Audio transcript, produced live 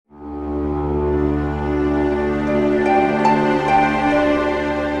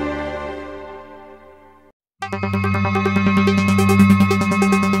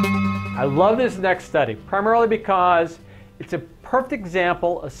love this next study, primarily because it's a perfect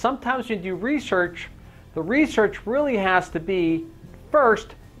example of sometimes when you do research, the research really has to be,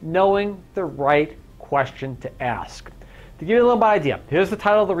 first, knowing the right question to ask. To give you a little bit of idea, here's the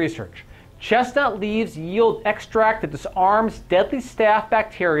title of the research. Chestnut leaves yield extract that disarms deadly staph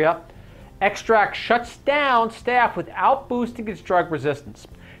bacteria. Extract shuts down staph without boosting its drug resistance.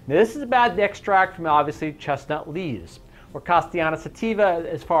 Now this is about the extract from obviously chestnut leaves, or Castanea sativa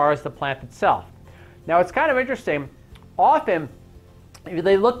as far as the plant itself. Now it's kind of interesting. Often, if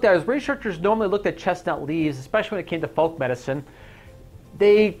they looked at, as researchers normally looked at chestnut leaves, especially when it came to folk medicine,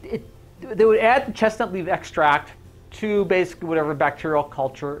 they would add the chestnut leaf extract to basically whatever bacterial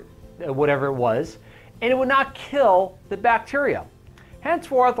culture, whatever it was, and it would not kill the bacteria.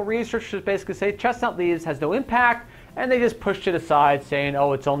 Henceforth, the researchers basically say chestnut leaves has no impact, and they just pushed it aside saying,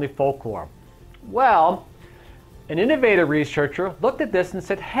 oh, it's only folklore. Well, an innovative researcher looked at this and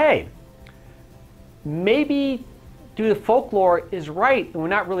said, hey, maybe the folklore is right and we're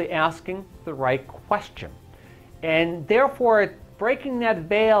not really asking the right question. And therefore, breaking that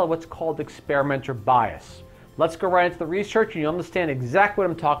veil of what's called experimenter bias. Let's go right into the research and you'll understand exactly what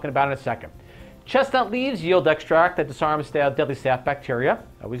I'm talking about in a second. Chestnut leaves yield extract that disarms deadly staph bacteria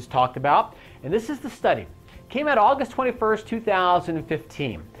that we just talked about. And this is the study. It came out August 21st,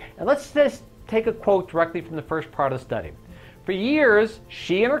 2015. And let's just take a quote directly from the first part of the study. For years,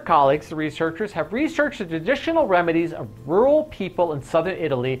 she and her colleagues, the researchers, have researched the traditional remedies of rural people in southern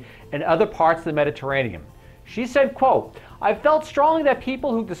Italy and other parts of the Mediterranean. She said, quote, I felt strongly that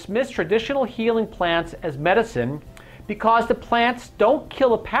people who dismiss traditional healing plants as medicine because the plants don't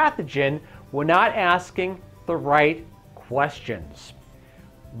kill a pathogen were not asking the right questions.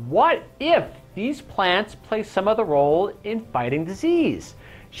 What if these plants play some other role in fighting disease?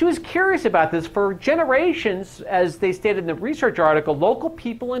 She was curious about this for generations. As they stated in the research article, local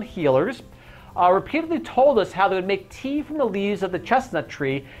people and healers repeatedly told us how they would make tea from the leaves of the chestnut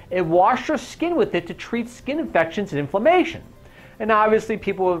tree and wash their skin with it to treat skin infections and inflammation. And obviously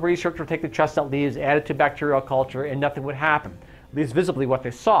people with research would take the chestnut leaves, add it to bacterial culture, and nothing would happen, at least visibly what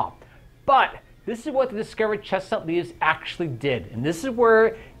they saw. But this is what the discovered chestnut leaves actually did, and this is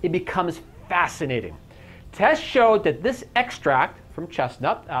where it becomes fascinating. Tests showed that this extract from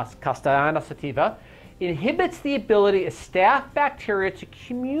chestnut, Castanea sativa, inhibits the ability of staph bacteria to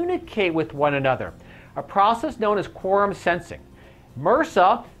communicate with one another, a process known as quorum sensing.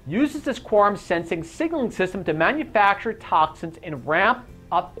 MRSA uses this quorum sensing signaling system to manufacture toxins and ramp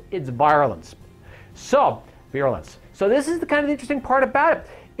up its virulence. So this is the kind of interesting part about it.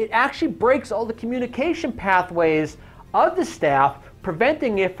 It actually breaks all the communication pathways of the staph,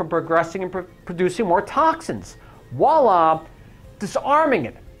 preventing it from progressing and producing more toxins. Voila! Disarming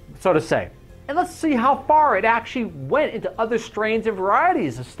it, so to say. And let's see how far it actually went into other strains and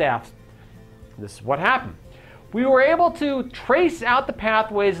varieties of staph. This is what happened. We were able to trace out the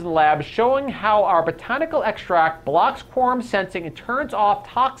pathways in the lab, showing how our botanical extract blocks quorum sensing and turns off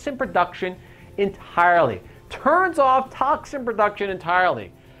toxin production entirely. Turns off toxin production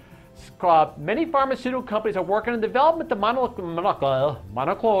entirely. Many pharmaceutical companies are working on the development of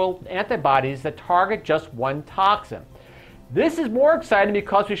monoclonal antibodies that target just one toxin. This is more exciting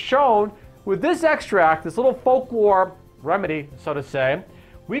because we've shown with this extract, this little folklore remedy, so to say,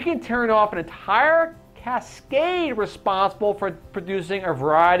 we can turn off an entire cascade responsible for producing a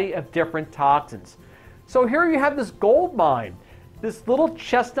variety of different toxins. So here you have this gold mine, this little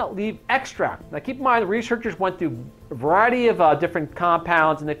chestnut leaf extract. Now keep in mind the researchers went through a variety of different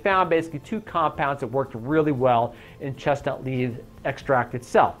compounds and they found basically two compounds that worked really well in chestnut leaf extract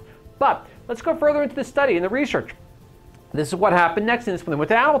itself. But let's go further into the study and the research. This is what happened next in this one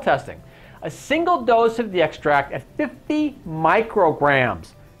with animal testing. A single dose of the extract at 50 micrograms.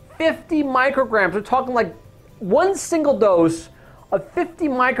 50 micrograms. We're talking like one single dose of 50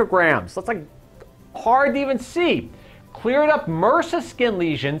 micrograms. That's like hard to even see. Cleared up MRSA skin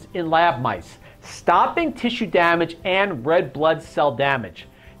lesions in lab mice, stopping tissue damage and red blood cell damage.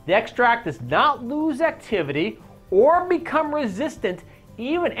 The extract does not lose activity or become resistant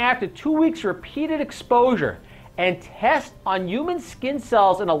even after 2 weeks of repeated exposure. And tests on human skin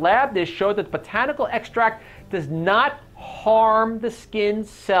cells in a lab dish showed that the botanical extract does not harm the skin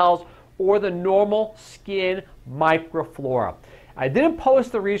cells or the normal skin microflora. I didn't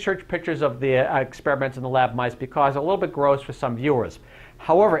post the research pictures of the experiments in the lab mice because they're a little bit gross for some viewers.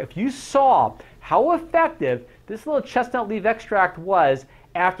 However, if you saw how effective this little chestnut leaf extract was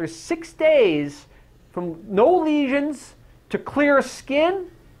after 6 days from no lesions to clear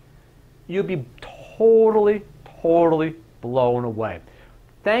skin, you'd be totally blown away.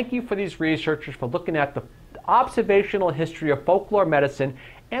 Thank you for these researchers for looking at the observational history of folklore medicine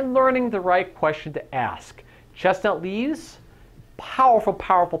and learning the right question to ask. Chestnut leaves, powerful,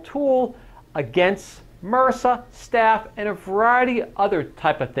 powerful tool against MRSA, staph, and a variety of other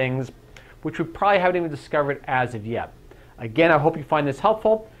type of things which we probably haven't even discovered as of yet. Again, I hope you find this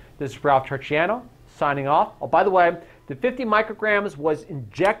helpful. This is Ralph Turchiano signing off. Oh, by the way, the 50 micrograms was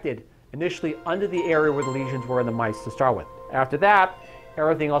injected initially under the area where the lesions were in the mice to start with. After that,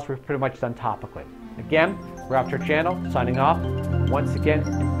 everything else was pretty much done topically. Again, Ralph Turchiano signing off. Once again,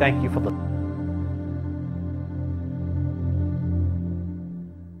 and thank you for listening.